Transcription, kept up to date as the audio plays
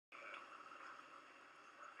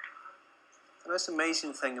The most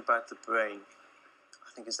amazing thing about the brain,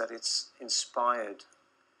 I think, is that it's inspired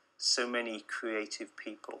so many creative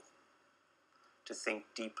people to think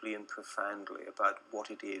deeply and profoundly about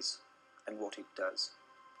what it is and what it does.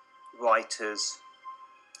 Writers,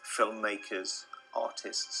 filmmakers,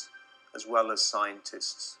 artists, as well as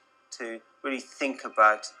scientists, to really think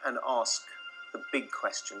about and ask the big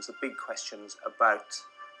questions about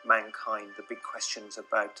mankind, the big questions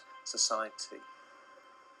about society.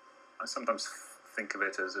 I sometimes think of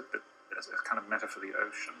it as a kind of metaphor for the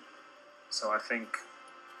ocean. So I think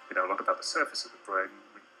we know a lot about the surface of the brain.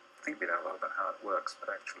 We think we know a lot about how it works, but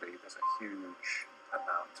actually there's a huge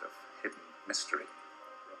amount of hidden mystery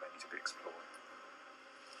remaining to be explored.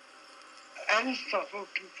 Aristotle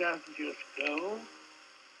 2,000 years ago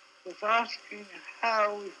was asking,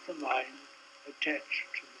 how is the mind attached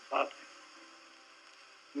to the body?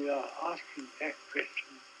 We are asking that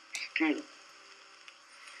question still.